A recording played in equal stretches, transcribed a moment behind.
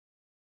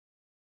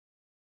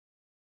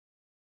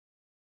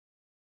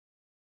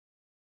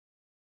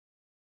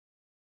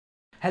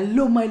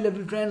Hello my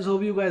lovely friends,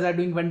 hope you guys are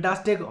doing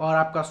fantastic. और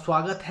आपका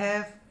स्वागत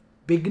है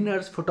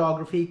बिगिनर्स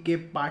फोटोग्राफी के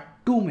पार्ट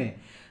 2 में।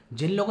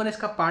 जिन लोगों ने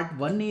इसका पार्ट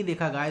 1 नहीं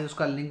देखा गाइस,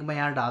 उसका लिंक मैं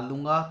यहाँ डाल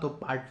दूंगा, तो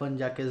पार्ट 1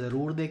 जाके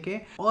ज़रूर देखें।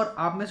 और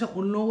आप में से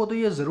उन लोगों को तो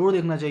ये ज़रूर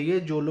देखना चाहिए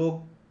जो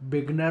लोग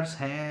बिगिनर्स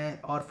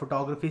हैं और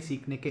फोटोग्राफी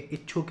सीखने के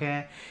इच्छुक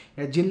हैं,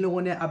 या जिन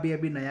लोगों ने अभी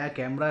अभी नया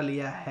कैमरा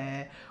लिया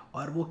है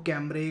और वो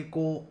कैमरे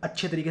को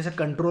अच्छे तरीके से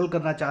कंट्रोल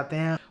करना चाहते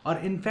हैं।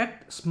 और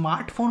इनफैक्ट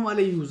स्मार्टफोन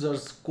वाले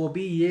यूज़र्स को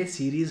भी ये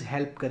सीरीज़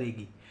हेल्प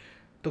करेगी।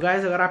 तो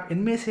गाइज़, अगर आप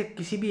इनमें से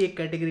किसी भी एक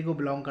कैटेगरी को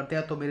बिलोंग करते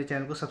हैं तो मेरे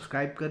चैनल को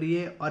सब्सक्राइब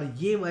करिए और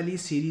ये वाली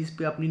सीरीज़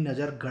पे अपनी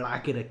नज़र गड़ा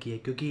के रखिए,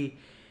 क्योंकि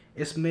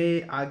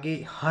इसमें आगे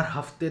हर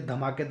हफ्ते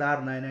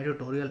धमाकेदार नए नए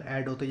ट्यूटोरियल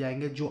ऐड होते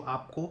जाएंगे जो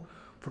आपको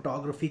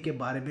फोटोग्राफी के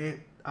बारे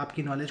में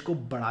आपकी नॉलेज को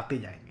बढ़ाते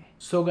जाएंगे।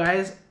 सो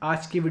गाइज़,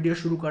 आज की वीडियो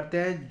शुरू करते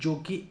हैं जो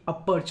कि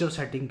अपर्चर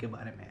सेटिंग के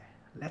बारे में है।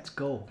 Let's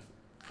go.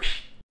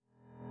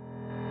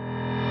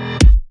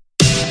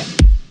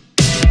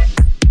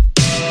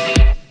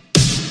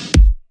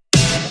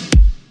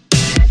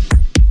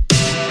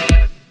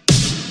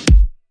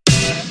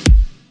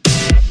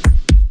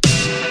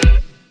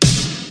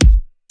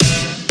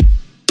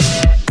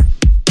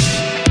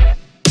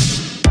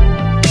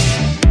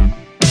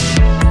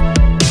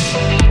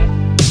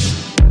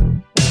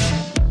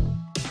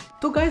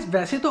 तो गाइस,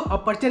 वैसे तो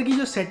अपर्चर की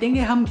जो सेटिंग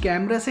है हम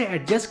कैमरे से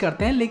एडजस्ट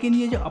करते हैं, लेकिन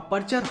ये जो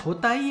अपर्चर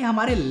होता है ये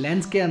हमारे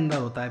लेंस के अंदर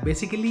होता है।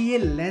 बेसिकली ये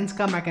लेंस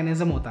का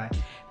मैकेनिज्म होता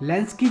है।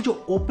 लेंस की जो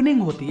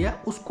ओपनिंग होती है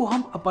उसको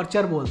हम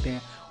अपर्चर बोलते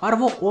हैं, और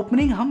वो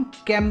ओपनिंग हम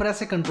कैमरा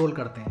से कंट्रोल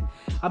करते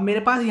हैं। अब मेरे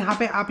पास यहाँ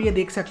पे आप ये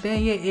देख सकते हैं,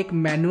 ये एक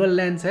मैनुअल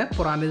लेंस है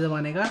पुराने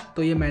ज़माने का,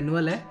 तो ये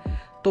मैनुअल है।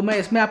 तो मैं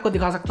इसमें आपको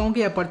दिखा सकता हूँ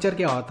कि अपर्चर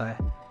क्या होता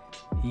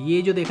है।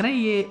 ये जो देख रहे हैं,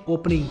 ये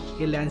ओपनिंग,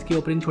 ये लेंस की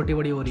ओपनिंग छोटी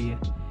बड़ी हो रही है,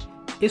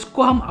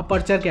 इसको हम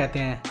अपर्चर कहते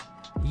हैं।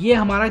 ये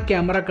हमारा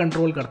कैमरा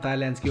कंट्रोल करता है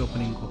लेंस की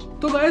ओपनिंग को।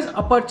 तो गाइस,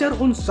 अपर्चर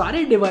उन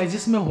सारे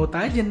डिवाइसेस में होता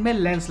है जिनमें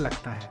लेंस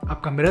लगता है।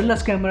 आपका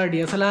mirrorless camera,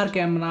 DSLR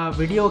camera,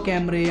 video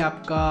कैमरे,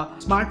 आपका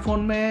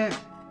स्मार्टफोन में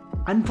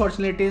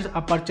अनफॉर्चुनेटली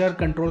अपर्चर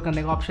कंट्रोल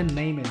करने का ऑप्शन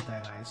नहीं मिलता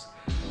है गाइस।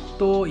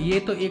 तो ये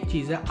तो एक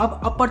चीज़ है। अब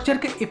अपर्चर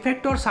के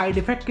इफेक्ट और साइड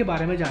इफेक्ट के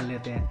बारे में जान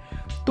लेते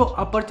हैं। तो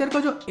अपर्चर का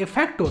जो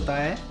इफेक्ट होता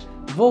है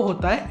वो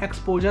होता है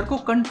एक्सपोजर को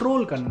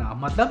कंट्रोल करना,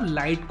 मतलब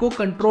लाइट को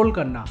कंट्रोल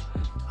करना।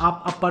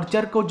 आप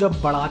अपर्चर को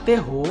जब बढ़ाते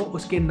हो,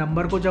 उसके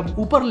नंबर को जब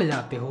ऊपर ले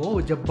जाते हो,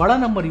 जब बड़ा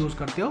नंबर यूज़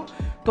करते हो,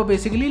 तो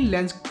बेसिकली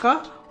लेंस का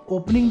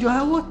ओपनिंग जो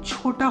है वो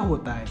छोटा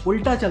होता है,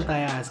 उल्टा चलता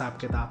है हिसाब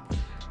किताब।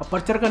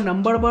 अपर्चर का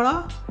नंबर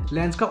बड़ा,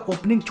 लेंस का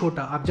ओपनिंग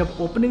छोटा। अब जब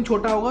ओपनिंग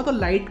छोटा होगा तो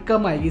लाइट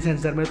कम आएगी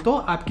सेंसर में, तो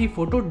आपकी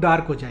फ़ोटो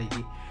डार्क हो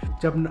जाएगी।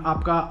 जब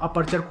आपका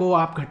अपर्चर को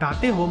आप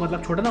घटाते हो,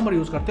 मतलब छोटा नंबर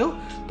यूज़ करते हो,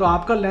 तो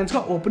आपका लेंस का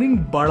ओपनिंग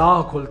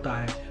बड़ा खुलता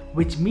है,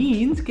 विच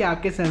मीन्स कि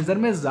आपके सेंसर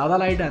में ज़्यादा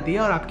लाइट आती है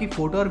और आपकी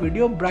फ़ोटो और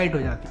वीडियो ब्राइट हो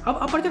जाती है। अब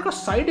अपर्चर का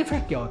साइड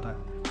इफेक्ट क्या होता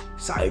है?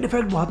 साइड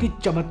इफेक्ट बहुत ही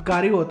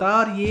चमत्कारी होता है,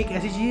 और ये एक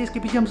ऐसी चीज़ है इसके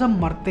पीछे हम सब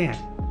मरते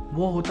हैं।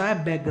 वो होता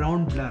है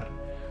बैकग्राउंड ब्लर।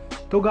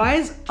 तो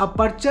गाइज,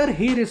 अपर्चर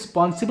ही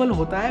रिस्पॉन्सिबल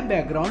होता है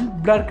बैकग्राउंड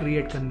ब्लर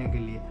क्रिएट करने के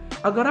लिए।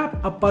 अगर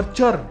आप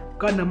अपर्चर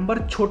का नंबर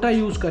छोटा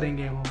यूज़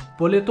करेंगे, हो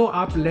बोले तो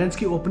आप लेंस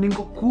की ओपनिंग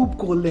को खूब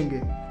खोल देंगे,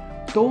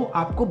 तो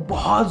आपको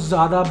बहुत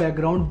ज़्यादा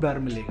बैकग्राउंड ब्लर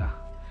मिलेगा।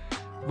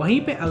 वहीं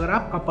पे अगर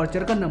आप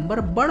अपर्चर का नंबर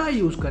बड़ा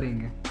यूज़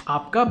करेंगे,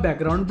 आपका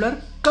बैकग्राउंड ब्लर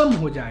कम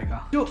हो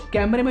जाएगा। जो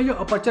कैमरे में जो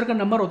अपर्चर का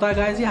नंबर होता है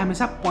गाइस, ये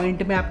हमेशा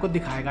पॉइंट में आपको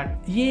दिखाएगा।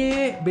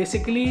 ये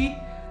बेसिकली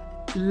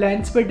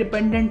लेंस पे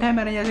डिपेंडेंट है,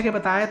 मैंने जैसे कि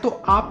बताया। तो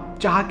आप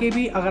चाह के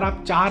भी, अगर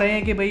आप चाह रहे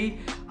हैं कि भाई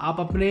आप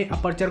अपने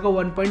अपर्चर को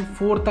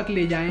 1.4 तक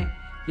ले जाएं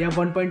या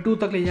 1.2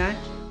 तक ले जाएं,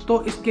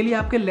 तो इसके लिए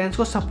आपके लेंस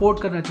को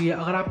सपोर्ट करना चाहिए।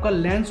 अगर आपका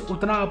लेंस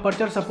उतना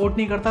अपर्चर सपोर्ट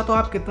नहीं करता तो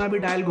आप कितना भी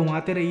डायल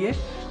घुमाते रहिए,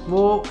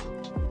 वो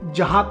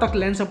जहाँ तक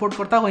लेंस सपोर्ट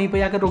करता है वहीं पे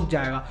जाकर रुक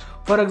जाएगा।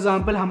 फॉर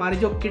एग्जांपल, हमारे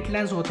जो किट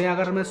लेंस होते हैं,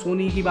 अगर मैं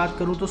सोनी की बात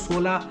करूँ तो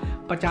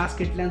 16-50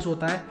 किट लेंस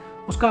होता है,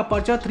 उसका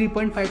अपर्चर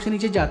 3.5 से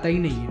नीचे जाता ही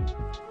नहीं है।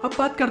 अब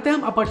बात करते हैं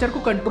हम अपर्चर को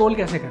कंट्रोल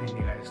कैसे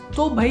करेंगे गाइस।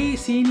 तो भाई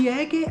सीन ये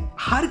है कि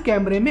हर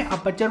कैमरे में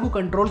अपर्चर को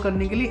कंट्रोल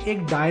करने के लिए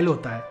एक डायल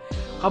होता है।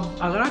 अब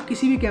अगर आप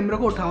किसी भी कैमरे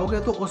को उठाओगे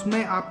तो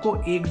उसमें आपको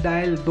 1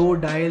 डायल, 2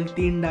 डायल,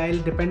 3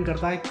 डायल, डिपेंड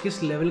करता है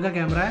किस लेवल का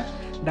कैमरा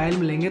है, डायल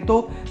मिलेंगे।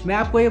 तो मैं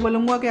आपको ये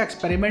बोलूँगा कि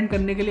एक्सपेरिमेंट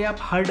करने के लिए आप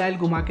हर डायल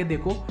घुमा के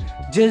देखो।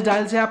 जिस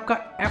डायल से आपका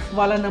F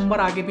वाला नंबर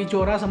आगे पीछे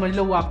हो रहा है, समझ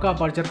लो वो आपका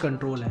अपर्चर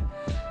कंट्रोल है।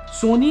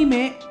 सोनी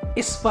में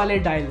इस वाले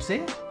डायल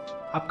से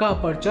आपका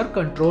अपर्चर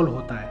कंट्रोल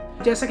होता है।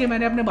 जैसा कि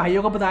मैंने अपने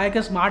भाइयों को बताया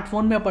कि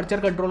स्मार्टफोन में अपर्चर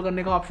कंट्रोल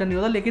करने का ऑप्शन नहीं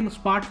होता, लेकिन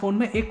स्मार्टफोन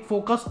में एक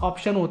फोकस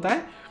ऑप्शन होता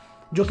है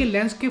जो कि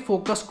लेंस के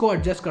फोकस को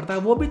एडजस्ट करता है।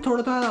 वो भी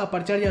थोड़ा थोड़ा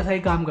अपर्चर जैसा ही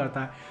काम करता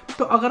है।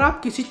 तो अगर आप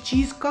किसी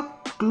चीज़ का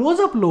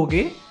क्लोजअप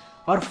लोगे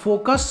और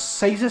फोकस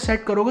सही से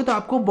सेट करोगे तो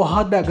आपको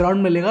बहुत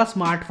बैकग्राउंड मिलेगा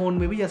स्मार्टफोन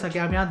में भी, जैसा कि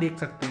आप यहाँ देख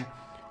सकते हैं।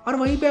 और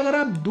वहीं पे अगर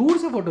आप दूर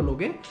से फोटो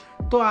लोगे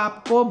तो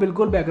आपको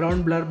बिल्कुल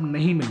बैकग्राउंड ब्लर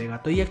नहीं मिलेगा।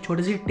 तो ये एक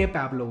छोटी सी टिप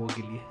है आप लोगों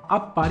के लिए।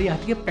 अब बारी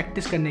आती है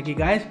प्रैक्टिस करने की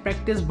गाइस।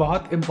 प्रैक्टिस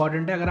बहुत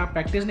इंपॉर्टेंट है। अगर आप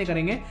प्रैक्टिस नहीं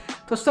करेंगे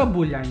तो सब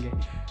भूल जाएंगे।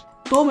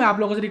 तो मैं आप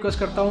लोगों से रिक्वेस्ट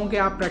करता हूँ कि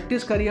आप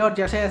प्रैक्टिस करिए और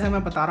जैसे जैसे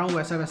मैं बता रहा हूँ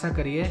वैसा वैसा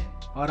करिए,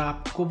 और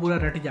आपको पूरा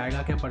रट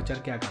जाएगा कि अपर्चर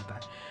क्या करता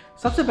है।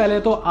 सबसे पहले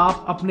तो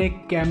आप अपने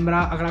कैमरा,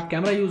 अगर आप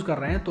कैमरा यूज़ कर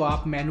रहे हैं तो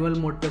आप मैनुअल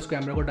मोड पे उस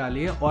कैमरे को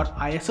डालिए और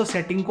ISO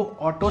सेटिंग को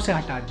ऑटो से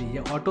हटा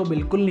दीजिए। ऑटो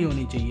बिल्कुल नहीं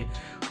होनी चाहिए।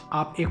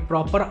 आप एक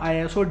प्रॉपर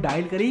ISO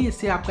डायल करिए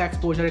जिससे आपका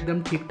एक्सपोजर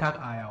एकदम ठीक ठाक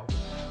आया हो।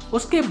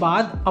 उसके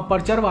बाद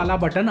अपर्चर वाला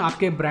बटन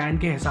आपके ब्रांड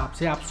के हिसाब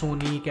से, आप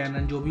सोनी,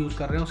 कैनन जो भी यूज़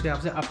कर रहे हैं उसके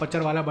हिसाब से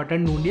अपर्चर वाला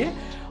बटन ढूंढिए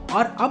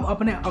और अब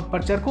अपने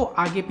अपर्चर को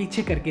आगे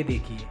पीछे करके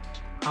देखिए।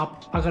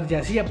 आप अगर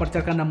जैसे ही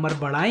अपर्चर का नंबर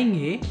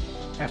बढ़ाएंगे,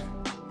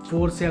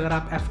 F4 से अगर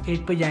आप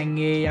F8 पे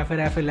जाएंगे या फिर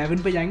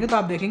F11 पे जाएंगे तो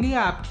आप देखेंगे कि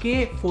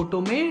आपके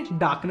फ़ोटो में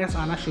डार्कनेस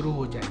आना शुरू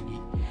हो जाएगी।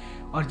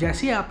 और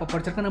जैसे ही आप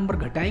अपर्चर का नंबर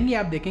घटाएंगे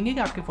आप देखेंगे कि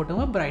आपके फ़ोटो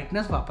में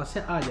ब्राइटनेस वापस से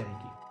आ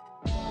जाएगी।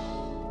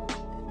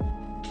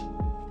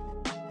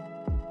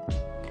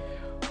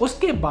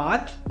 उसके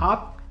बाद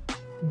आप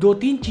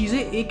 2-3 चीज़ें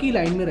एक ही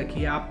लाइन में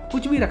रखिए। आप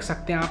कुछ भी रख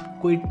सकते हैं, आप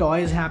कोई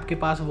टॉयज़ हैं आपके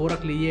पास वो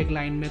रख लीजिए एक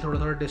लाइन में थोड़ा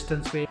थोड़ा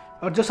डिस्टेंस पे,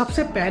 और जो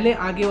सबसे पहले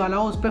आगे वाला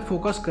हो उस पर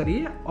फोकस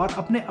करिए और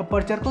अपने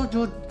अपर्चर को,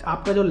 जो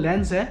आपका जो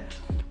लेंस है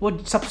वो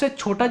सबसे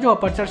छोटा जो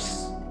अपर्चर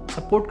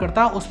सपोर्ट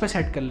करता है उस पर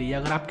सेट कर लीजिए।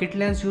 अगर आप किट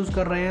लेंस यूज़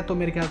कर रहे हैं तो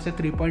मेरे ख्याल से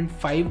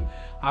 3.5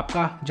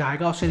 आपका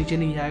जाएगा, उससे नीचे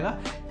नहीं जाएगा।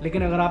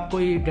 लेकिन अगर आप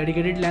कोई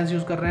डेडिकेटेड लेंस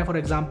यूज़ कर रहे हैं, फॉर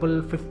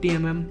एग्जांपल 50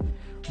 mm,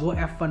 वो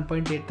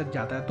f1.8 तक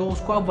जाता है, तो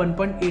उसको आप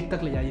 1.8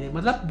 तक ले जाइए।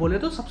 मतलब बोले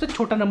तो सबसे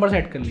छोटा नंबर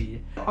सेट कर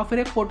लीजिए और फिर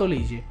एक फ़ोटो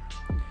लीजिए।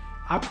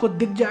 आपको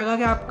दिख जाएगा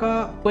कि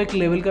आपका कोई एक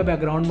लेवल का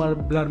बैकग्राउंड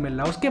ब्लर मिल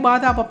रहा है। उसके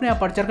बाद आप अपने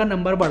अपर्चर का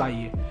नंबर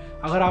बढ़ाइए।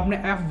 अगर आपने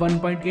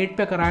f1.8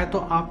 पे कराया तो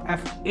आप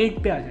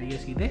f8 पे आ जाइए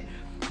सीधे,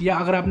 या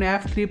अगर आपने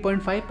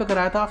f3.5 पे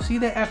कराया तो आप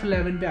सीधे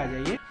f11 पे आ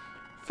जाइए।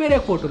 फिर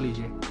एक फ़ोटो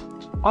लीजिए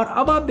और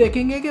अब आप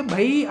देखेंगे कि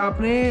भाई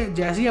आपने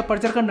जैसे ही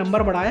अपर्चर का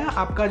नंबर बढ़ाया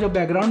आपका जो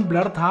बैकग्राउंड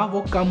ब्लर था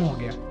वो कम हो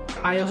गया।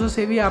 ISO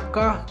से भी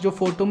आपका जो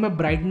फ़ोटो में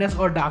ब्राइटनेस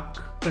और डार्क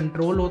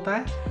कंट्रोल होता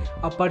है,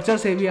 अपर्चर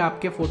से भी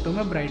आपके फ़ोटो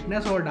में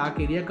ब्राइटनेस और डार्क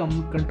एरिया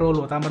कंट्रोल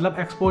होता है, मतलब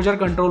एक्सपोजर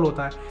कंट्रोल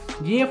होता है।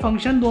 ये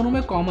फंक्शन दोनों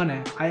में कॉमन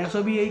है,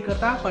 ISO भी यही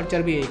करता है,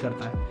 अपर्चर भी यही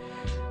करता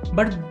है।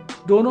 बट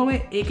दोनों में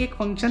एक एक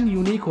फंक्शन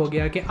यूनिक हो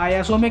गया कि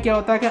ISO में क्या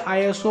होता है कि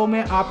ISO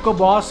में आपको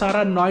बहुत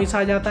सारा नॉइस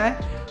आ जाता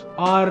है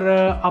और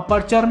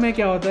अपर्चर में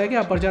क्या होता है कि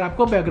अपर्चर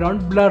आपको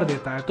बैकग्राउंड ब्लर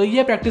देता है। तो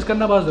ये प्रैक्टिस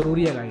करना बहुत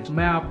ज़रूरी है गाइस।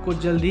 मैं आपको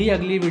जल्दी ही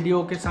अगली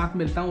वीडियो के साथ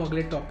मिलता हूँ,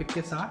 अगले टॉपिक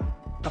के साथ।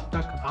 तब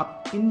तक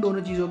आप इन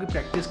दोनों चीज़ों की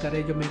प्रैक्टिस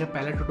करें। जो मेरा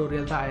पहला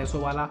ट्यूटोरियल था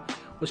ISO वाला,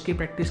 उसकी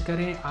प्रैक्टिस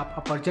करें, आप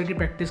अपर्चर की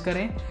प्रैक्टिस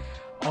करें,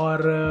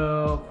 और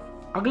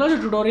अगला जो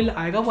ट्यूटोरियल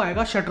आएगा वो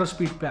आएगा शटर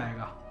स्पीड पे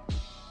आएगा।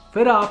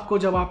 फिर आपको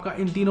जब आपका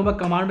इन तीनों में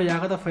कमांड हो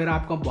जाएगा तो फिर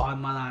आपको बहुत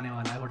मज़ा आने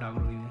वाला है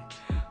फोटोग्राफी में।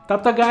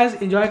 तब तक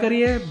गाइस एंजॉय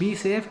करिए, be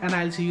safe and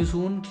I will see you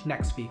soon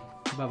next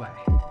week. Bye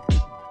bye.